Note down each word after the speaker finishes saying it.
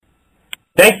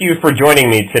Thank you for joining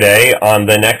me today on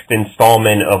the next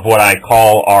installment of what I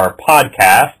call our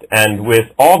podcast. And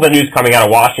with all the news coming out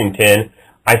of Washington,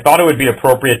 I thought it would be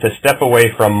appropriate to step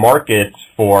away from markets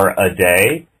for a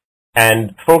day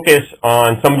and focus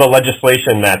on some of the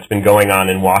legislation that's been going on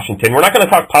in Washington. We're not going to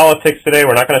talk politics today.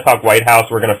 We're not going to talk White House.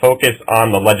 We're going to focus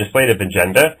on the legislative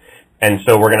agenda. And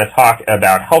so we're going to talk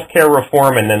about healthcare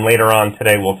reform, and then later on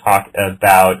today we'll talk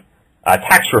about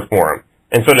tax reform.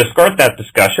 And so to start that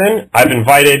discussion, I've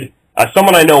invited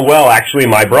someone I know well, actually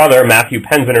my brother, Matthew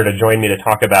Penziner, to join me to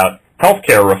talk about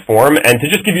healthcare reform. And to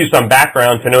just give you some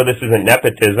background to know this isn't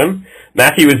nepotism,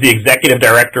 Matthew is the executive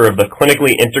director of the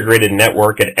Clinically Integrated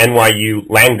Network at NYU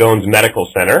Langone's Medical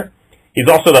Center. He's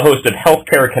also the host of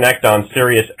Healthcare Connect on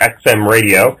Sirius XM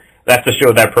Radio. That's a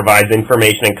show that provides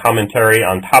information and commentary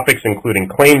on topics including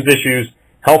claims issues,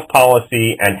 health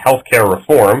policy, and healthcare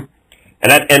reform.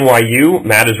 And at NYU,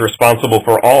 Matt is responsible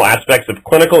for all aspects of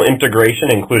clinical integration,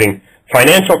 including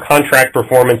financial contract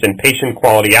performance and patient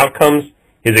quality outcomes.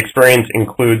 His experience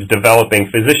includes developing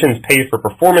physicians'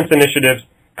 pay-for-performance initiatives,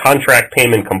 contract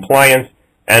payment compliance,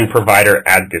 and provider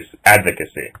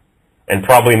advocacy. And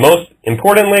probably most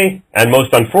importantly, and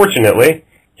most unfortunately,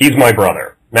 he's my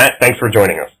brother. Matt, thanks for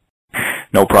joining us.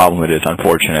 No problem. It is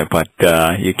unfortunate, but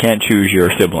you can't choose your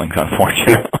siblings,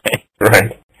 unfortunately.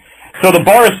 Right. So the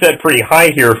bar is set pretty high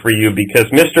here for you because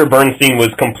Mr. Bernstein was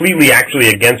completely actually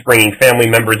against bringing family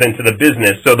members into the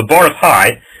business. So the bar is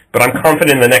high, but I'm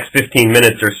confident in the next 15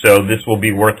 minutes or so this will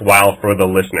be worthwhile for the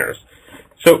listeners.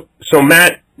 So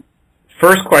Matt,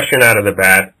 first question out of the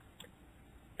bat,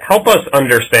 help us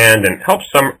understand and help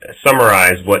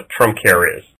summarize what Trump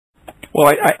Care is. Well,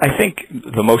 I think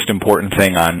the most important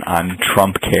thing on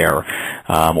Trump Care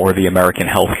or the American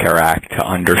Health Care Act to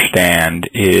understand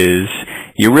is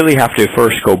you really have to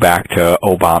first go back to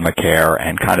Obamacare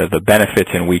and kind of the benefits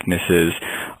and weaknesses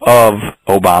of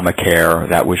Obamacare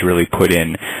that was really put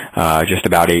in just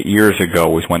about 8 years ago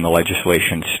was when the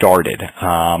legislation started.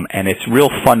 And its real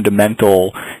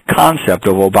fundamental concept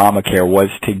of Obamacare was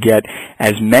to get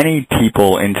as many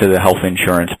people into the health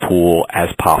insurance pool as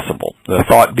possible. The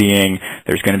thought being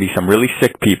there's going to be some really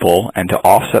sick people, and to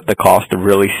offset the cost of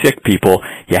really sick people,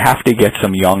 you have to get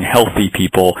some young, healthy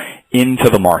people into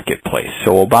the marketplace.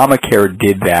 So Obamacare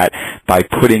did that by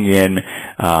putting in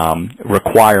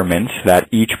requirements that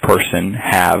each person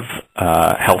have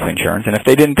health insurance, and if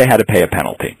they didn't, they had to pay a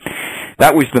penalty.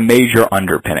 That was the major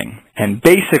underpinning. And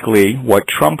basically what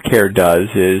Trump Care does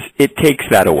is it takes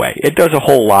that away. It does a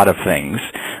whole lot of things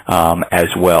as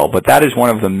well, but that is one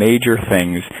of the major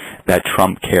things that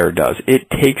Trump Care does. It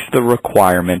takes the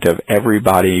requirement of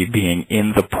everybody being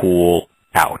in the pool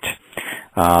out.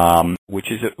 So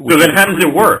then how does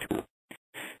it work?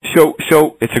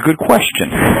 So it's a good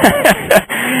question.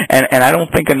 and I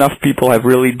don't think enough people have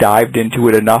really dived into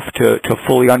it enough to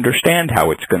fully understand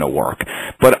how it's going to work.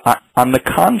 But on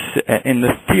in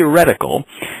the theoretical,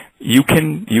 you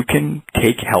can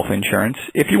take health insurance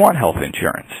if you want health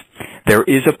insurance. There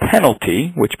is a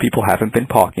penalty, which people haven't been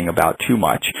talking about too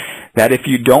much, that if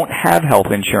you don't have health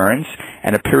insurance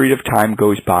and a period of time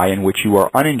goes by in which you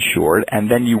are uninsured and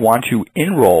then you want to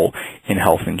enroll in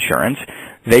health insurance,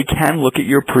 they can look at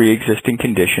your pre-existing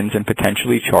conditions and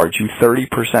potentially charge you 30%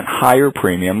 higher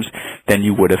premiums than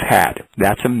you would have had.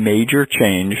 That's a major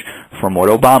change from what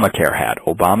Obamacare had.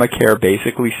 Obamacare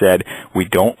basically said we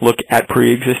don't look at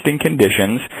pre-existing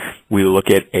conditions, we look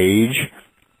at age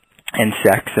and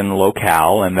sex and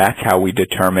locale, and that's how we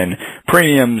determine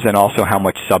premiums and also how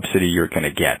much subsidy you're going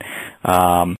to get.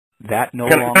 That no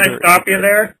longer. Can I stop you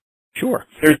there? Sure.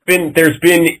 There's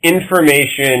been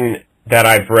information that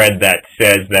I've read that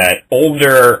says that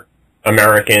older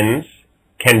Americans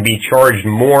can be charged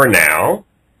more now,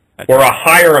 or a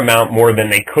higher amount more than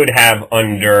they could have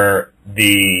under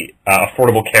the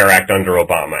Affordable Care Act under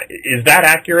Obama. Is that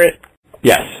accurate?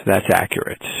 Yes, that's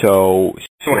accurate. So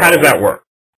how does that work?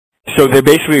 So they're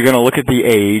basically going to look at the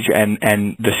age and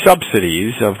the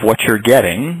subsidies of what you're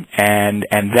getting, and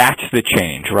that's the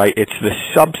change, right? It's the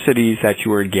subsidies that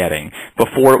you are getting.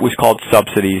 Before it was called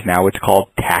subsidies, now it's called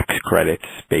tax credits,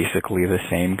 basically the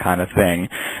same kind of thing.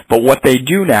 But what they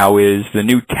do now is the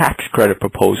new tax credit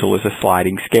proposal is a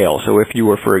sliding scale. So if you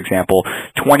were, for example,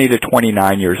 20 to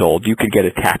 29 years old, you could get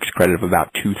a tax credit of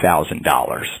about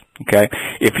 $2,000, okay?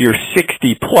 If you're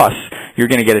 60 plus, you're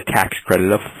going to get a tax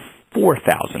credit of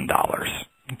 $4,000.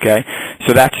 Okay?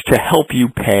 So that's to help you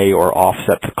pay or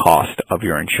offset the cost of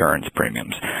your insurance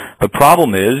premiums. The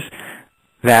problem is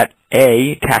that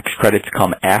A, tax credits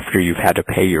come after you've had to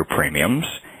pay your premiums,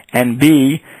 and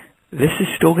B, this is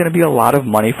still going to be a lot of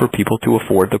money for people to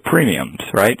afford the premiums,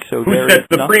 right? So who sets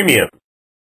the premium?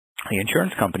 The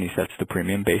insurance company sets the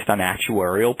premium based on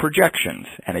actuarial projections.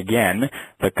 And again,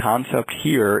 the concept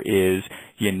here is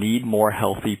you need more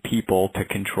healthy people to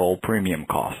control premium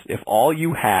costs. If all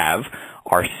you have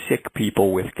are sick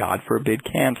people with, God forbid,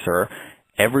 cancer,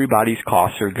 everybody's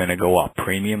costs are going to go up.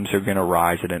 Premiums are going to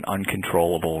rise at an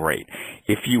uncontrollable rate.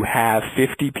 If you have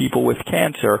 50 people with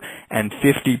cancer and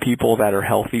 50 people that are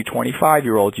healthy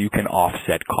 25-year-olds, you can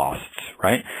offset costs,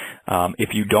 right? If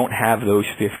you don't have those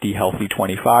 50 healthy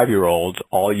 25-year-olds,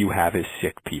 all you have is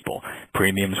sick people.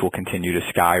 Premiums will continue to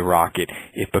skyrocket.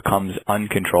 It becomes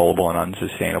uncontrollable and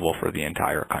unsustainable for the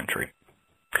entire country.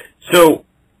 So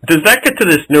does that get to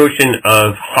this notion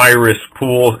of high-risk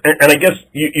pools? And I guess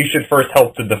you should first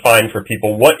help to define for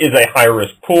people what is a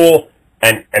high-risk pool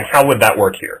and how would that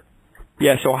work here?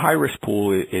 Yeah, so a high-risk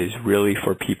pool is really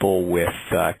for people with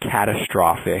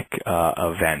catastrophic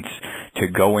events to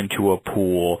go into a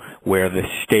pool where the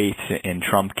states in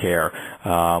Trump Care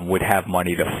would have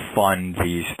money to fund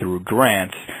these through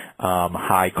grants,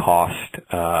 high-cost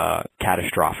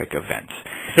catastrophic events.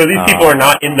 So these people are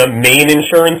not in the main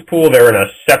insurance pool; they're in a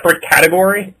separate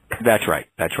category? That's right.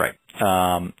 That's right.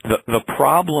 The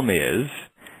problem is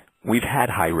we've had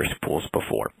high-risk pools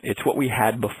before. It's what we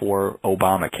had before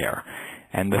Obamacare.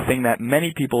 And the thing that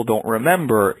many people don't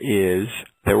remember is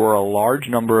there were a large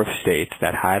number of states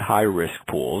that had high-risk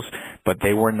pools, but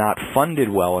they were not funded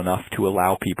well enough to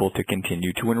allow people to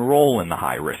continue to enroll in the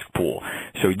high-risk pool.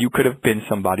 So you could have been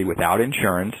somebody without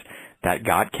insurance that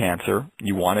got cancer.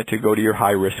 You wanted to go to your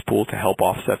high-risk pool to help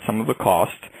offset some of the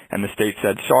costs, and the state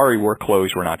said, sorry, we're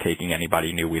closed. We're not taking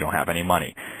anybody new. We don't have any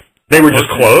money. They were just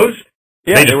closed?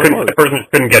 Yeah, the person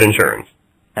couldn't get insurance.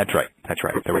 That's right. That's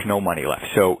right. There was no money left.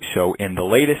 So in the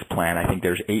latest plan, I think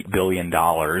there's $8 billion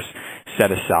set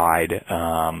aside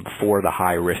for the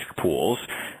high-risk pools.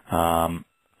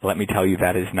 Let me tell you,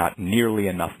 that is not nearly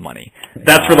enough money.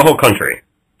 That's for the whole country.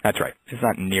 That's right. It's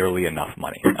not nearly enough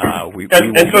money. We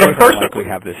will likely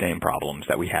have the same problems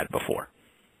that we had before.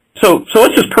 So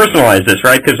let's just personalize this,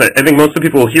 right? Because I think most of the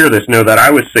people who hear this know that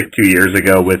I was sick 2 years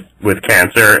ago with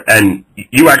cancer, and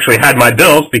you actually had my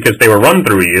bills because they were run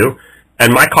through you.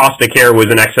 And my cost of care was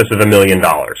in excess of $1 million,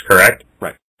 correct?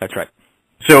 Right. That's right.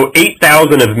 So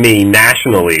 8,000 of me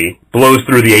nationally blows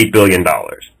through the $8 billion.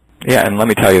 Yeah, and let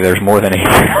me tell you, there's more than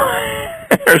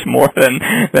there's more than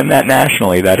that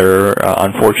nationally that are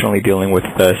unfortunately dealing with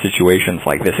situations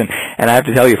like this. And I have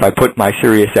to tell you, if I put my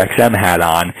Sirius XM hat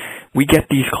on, we get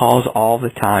these calls all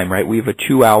the time, right? We have a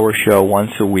 2-hour show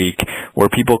once a week where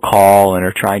people call and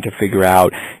are trying to figure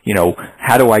out,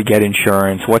 how do I get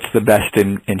insurance? What's the best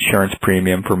insurance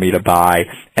premium for me to buy?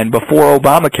 And before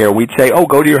Obamacare, we'd say, oh,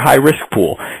 go to your high-risk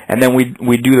pool. And then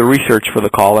we'd do the research for the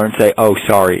caller and say, oh,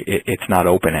 sorry, it's not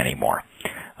open anymore.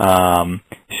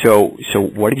 So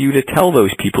what are you to tell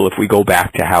those people if we go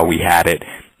back to how we had it,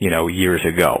 years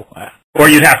ago? Or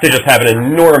you'd have to just have an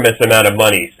enormous amount of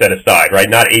money set aside, right?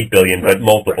 Not $8 billion, but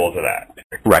multiples of that.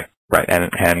 Right.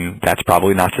 And that's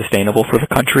probably not sustainable for the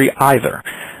country either.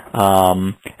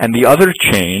 And the other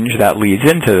change that leads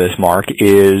into this, Mark,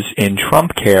 is in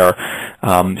Trump Care,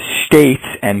 states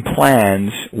and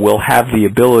plans will have the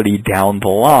ability down the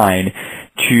line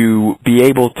to be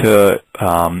able to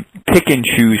pick and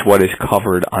choose what is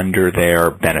covered under their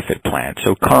benefit plan.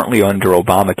 So currently under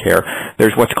Obamacare,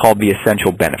 there's what's called the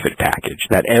essential benefit package,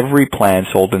 that every plan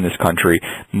sold in this country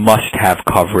must have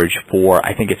coverage for,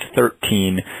 I think it's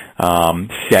 13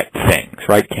 set things,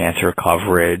 right? Cancer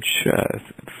coverage,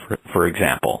 for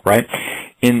example, right?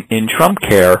 In Trump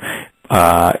Care,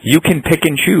 you can pick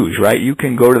and choose, right? You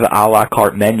can go to the a la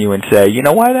carte menu and say, you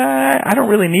know what, I don't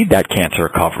really need that cancer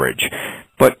coverage.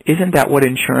 But isn't that what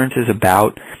insurance is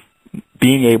about?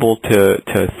 Being able to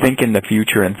think in the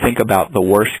future and think about the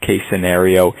worst case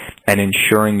scenario and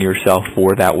insuring yourself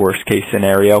for that worst case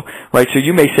scenario, right? So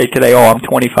you may say today, oh, I'm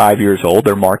 25 years old,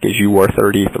 or Mark, as you were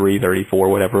 33, 34,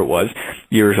 whatever it was,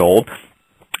 years old.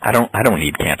 I don't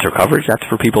need cancer coverage. That's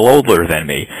for people older than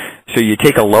me. So you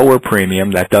take a lower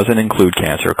premium that doesn't include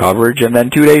cancer coverage, and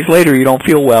then 2 days later you don't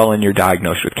feel well and you're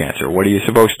diagnosed with cancer. What are you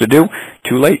supposed to do?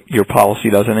 Too late. Your policy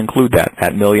doesn't include that.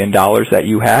 That $1 million that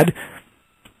you had,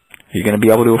 are you going to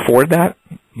be able to afford that?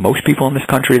 Most people in this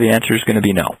country, the answer is going to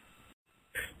be no.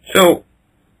 So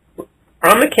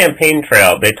on the campaign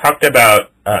trail, they talked about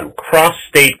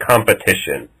cross-state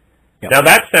competition. Yep. Now,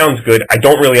 that sounds good. I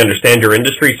don't really understand your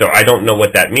industry, so I don't know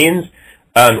what that means.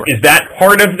 Sure. Is that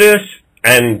part of this,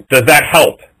 and does that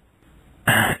help?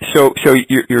 So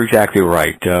you're exactly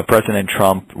right. President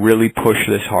Trump really pushed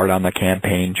this hard on the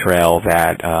campaign trail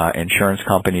that insurance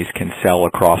companies can sell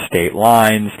across state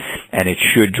lines, and it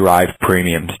should drive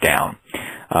premiums down.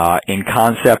 In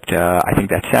concept, I think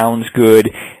that sounds good.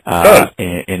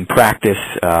 In practice,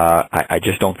 I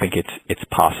just don't think it's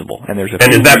possible. And there's a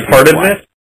and is that part of this?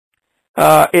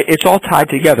 It's all tied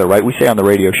together, right? We say on the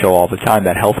radio show all the time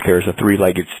that healthcare is a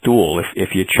three-legged stool. If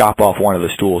you chop off one of the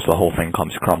stools, the whole thing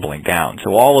comes crumbling down.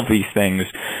 So all of these things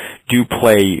do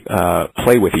play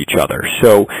with each other.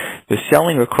 So the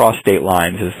selling across state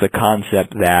lines is the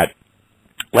concept that,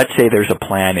 let's say there's a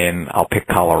plan I'll pick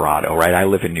Colorado, right? I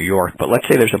live in New York, but let's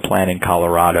say there's a plan in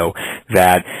Colorado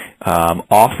that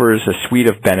offers a suite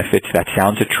of benefits that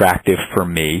sounds attractive for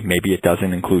me. Maybe it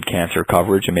doesn't include cancer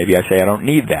coverage, and maybe I say I don't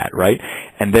need that, right?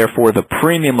 And therefore the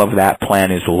premium of that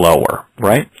plan is lower,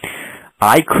 right?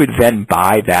 I could then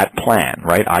buy that plan,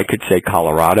 right? I could say,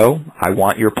 Colorado, I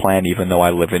want your plan even though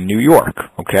I live in New York,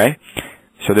 okay?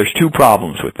 So there's two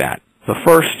problems with that. The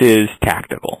first is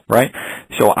tactical, right?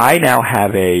 So I now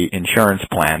have a insurance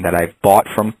plan that I've bought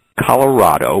from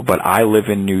Colorado, but I live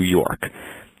in New York.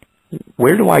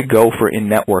 Where do I go for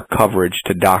in-network coverage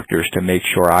to doctors to make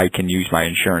sure I can use my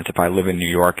insurance if I live in New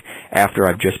York after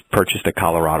I've just purchased a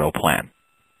Colorado plan?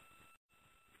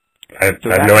 I have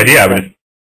no idea.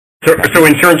 So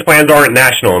insurance plans aren't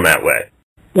national in that way?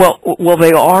 Well,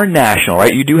 they are national,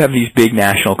 right? You do have these big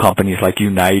national companies like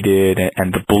United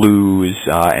and the Blues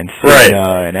and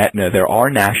Cigna and Aetna. There are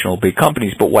national big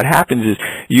companies, but what happens is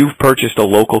you've purchased a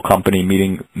local company,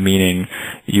 meaning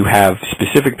you have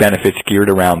specific benefits geared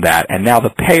around that, and now the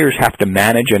payers have to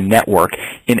manage a network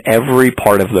in every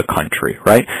part of the country,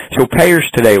 right? So payers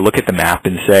today look at the map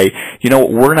and say, you know,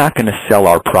 we're not going to sell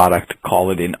our product,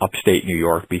 call it in upstate New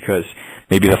York, because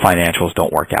maybe the financials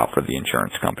don't work out for the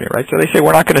insurance company, right? So they say,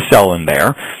 we're not going to sell in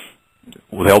there.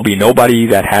 There'll be nobody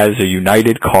that has a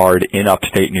United card in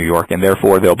upstate New York, and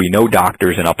therefore there'll be no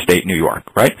doctors in upstate New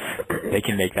York, right? They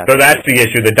can make that. So that's the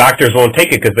issue. The doctors won't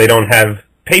take it because they don't have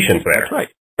patients there. That's right.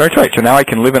 That's right. So now I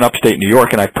can live in upstate New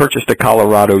York, and I purchased a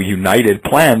Colorado United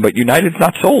plan, but United's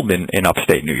not sold in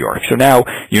upstate New York. So now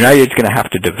United's going to have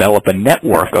to develop a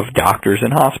network of doctors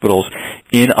and hospitals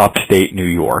in upstate New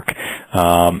York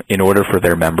in order for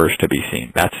their members to be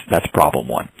seen. That's problem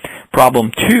one.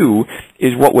 Problem two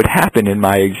is what would happen in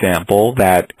my example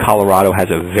that Colorado has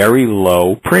a very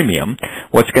low premium.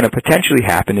 What's going to potentially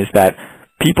happen is that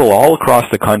people all across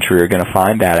the country are going to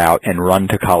find that out and run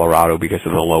to Colorado because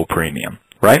of the low premium,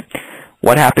 right?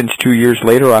 What happens 2 years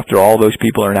later after all those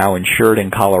people are now insured in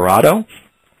Colorado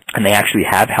and they actually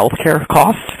have health care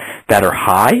costs that are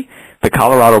high? The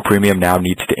Colorado premium now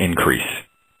needs to increase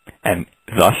and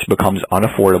thus becomes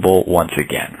unaffordable once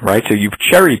again, right? So you've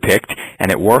cherry-picked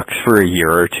and it works for a year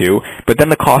or two, but then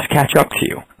the costs catch up to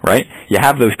you, right? You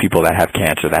have those people that have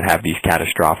cancer, that have these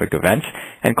catastrophic events,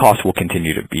 and costs will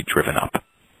continue to be driven up.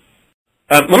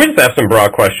 Let me just ask some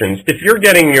broad questions. If you're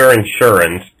getting your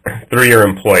insurance through your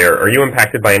employer, are you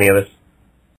impacted by any of this?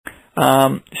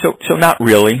 So not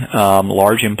really.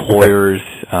 Large employers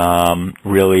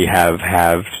really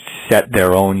have set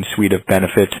their own suite of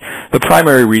benefits. The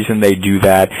primary reason they do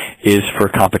that is for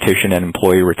competition and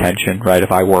employee retention, right?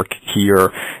 If I work here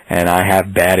and I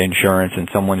have bad insurance and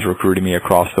someone's recruiting me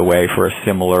across the way for a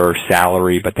similar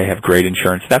salary, but they have great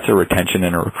insurance, that's a retention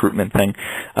and a recruitment thing.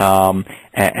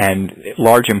 And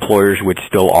large employers would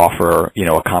still offer, you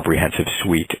know, a comprehensive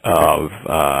suite of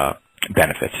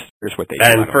benefits. Here's what they do.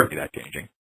 I don't see that changing.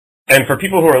 And for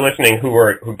people who are listening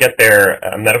who get their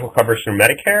medical coverage through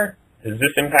Medicare, is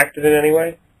this impacted in any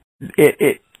way?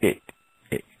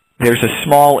 There's a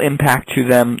small impact to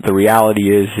them. The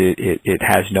reality is it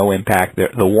has no impact.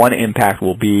 The one impact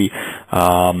will be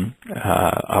around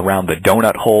the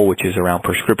donut hole, which is around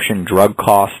prescription drug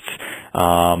costs.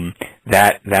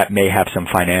 That may have some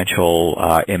financial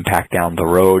impact down the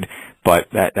road, but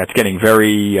that's getting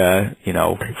very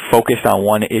focused on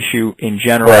one issue. In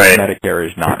general, right. Medicare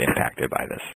is not impacted by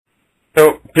this.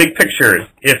 So, big picture,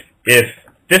 if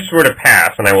this were to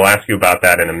pass, and I will ask you about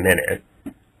that in a minute,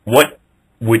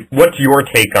 what's your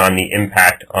take on the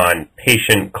impact on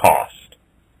patient cost?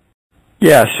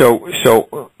 Yeah,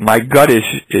 so my gut is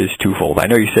twofold. I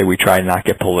know you say we try and not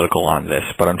get political on this,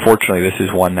 but unfortunately this is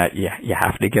one that you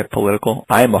have to get political.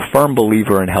 I am a firm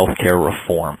believer in healthcare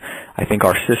reform. I think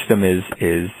our system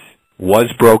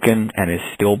was broken and is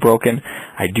still broken.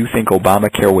 I do think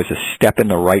Obamacare was a step in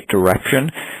the right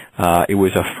direction. It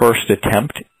was a first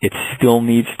attempt. It still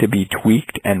needs to be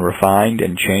tweaked and refined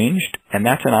and changed, and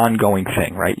that's an ongoing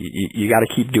thing, right? You got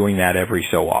to keep doing that every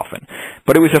so often.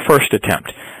 But it was a first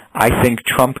attempt. I think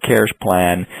Trump Care's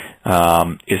plan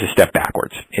is a step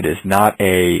backwards. It is not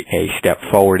a step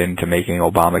forward into making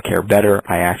Obamacare better.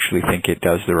 I actually think it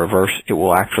does the reverse. It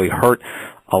will actually hurt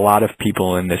a lot of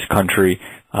people in this country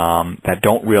that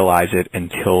don't realize it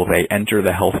until they enter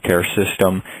the healthcare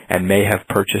system and may have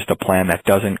purchased a plan that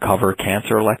doesn't cover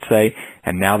cancer, let's say,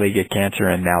 and now they get cancer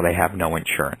and now they have no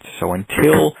insurance. So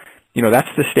until,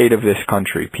 that's the state of this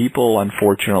country. People,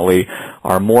 unfortunately,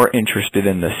 are more interested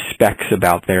in the specs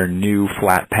about their new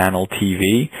flat panel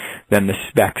TV than the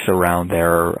specs around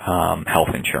their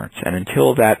health insurance. And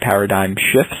until that paradigm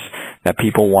shifts, that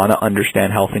people want to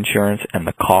understand health insurance and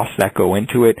the costs that go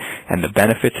into it and the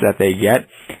benefits that they get,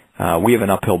 we have an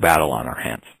uphill battle on our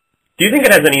hands. Do you think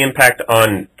it has any impact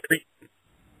on treatment?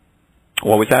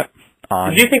 What was that?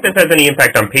 Do you think this has any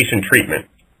impact on patient treatment?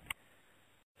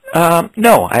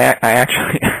 No, I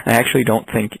actually don't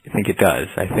think it does.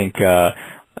 I think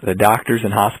the doctors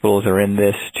and hospitals are in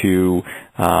this to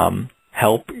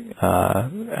help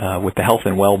with the health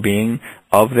and well-being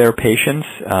of their patients.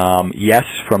 Yes,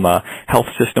 from a health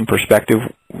system perspective,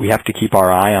 we have to keep our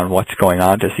eye on what's going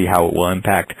on to see how it will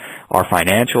impact our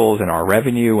financials and our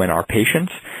revenue and our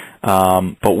patients.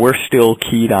 But we're still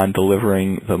keyed on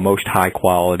delivering the most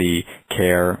high-quality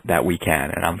care that we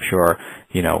can, and I'm sure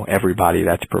everybody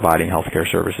that's providing healthcare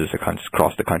services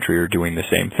across the country are doing the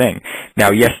same thing.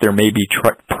 Now, yes, there may be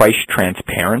price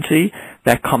transparency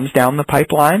that comes down the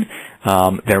pipeline.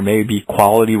 There may be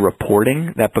quality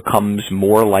reporting that becomes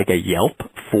more like a Yelp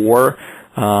for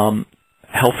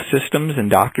health systems and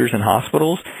doctors and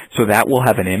hospitals, so that will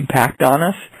have an impact on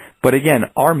us. But again,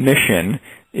 our mission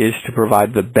is to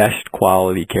provide the best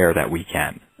quality care that we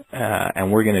can,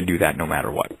 and we're going to do that no matter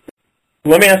what.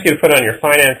 Let me ask you to put on your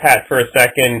finance hat for a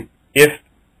second. If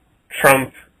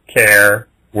Trump Care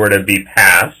were to be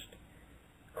passed,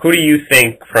 who do you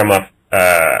think, from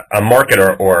a market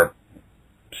or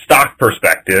stock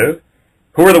perspective,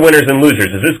 who are the winners and losers?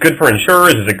 Is this good for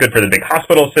insurers? Is it good for the big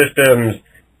hospital systems?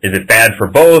 Is it bad for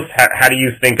both? How do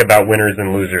you think about winners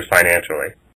and losers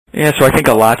financially? Yeah, so I think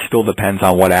a lot still depends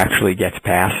on what actually gets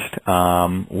passed.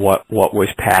 What was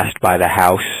passed by the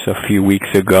House a few weeks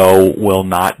ago will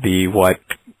not be what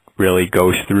really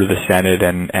goes through the Senate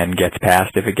and gets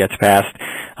passed. If it gets passed,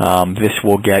 this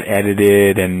will get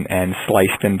edited and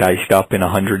sliced and diced up in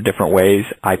 100 different ways,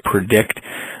 I predict,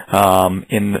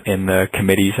 in the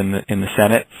committees in the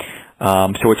Senate.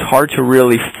 So it's hard to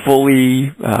really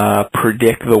fully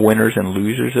predict the winners and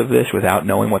losers of this without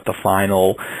knowing what the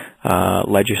final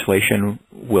legislation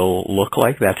will look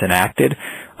like that's enacted.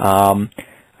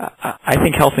 I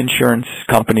think health insurance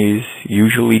companies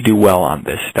usually do well on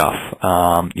this stuff.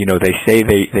 They say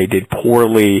they did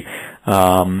poorly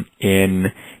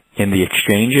in the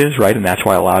exchanges, right? And that's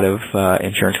why a lot of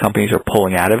insurance companies are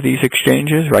pulling out of these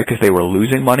exchanges, right? Because they were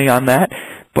losing money on that.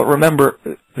 But remember,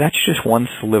 that's just one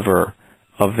sliver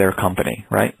of their company,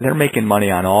 right? They're making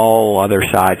money on all other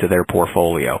sides of their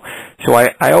portfolio. So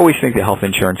I always think the health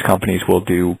insurance companies will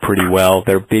do pretty well.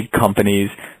 They're big companies.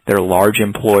 They're large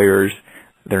employers.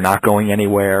 They're not going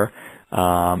anywhere.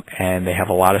 And they have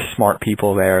a lot of smart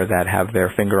people there that have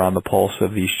their finger on the pulse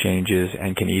of these changes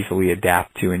and can easily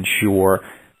adapt to ensure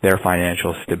their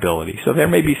financial stability. So there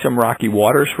may be some rocky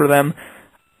waters for them.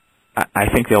 I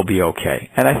think they'll be okay.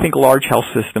 And I think large health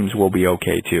systems will be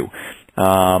okay too.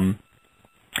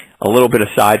 A little bit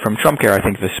aside from Trump Care, I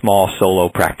think the small solo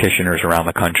practitioners around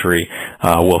the country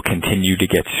will continue to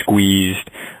get squeezed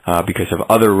because of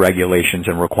other regulations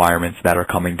and requirements that are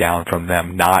coming down from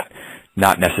them, not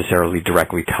necessarily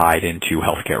directly tied into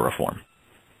healthcare reform.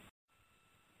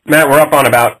 Matt, we're up on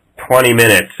about 20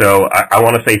 minutes, so I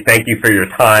want to say thank you for your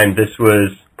time. This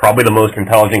was probably the most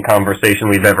intelligent conversation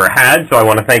we've ever had, so I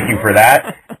want to thank you for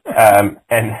that.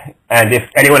 And if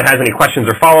anyone has any questions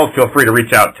or follow-up, feel free to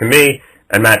reach out to me.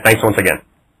 And Matt, thanks once again.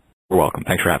 You're welcome.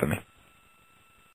 Thanks for having me.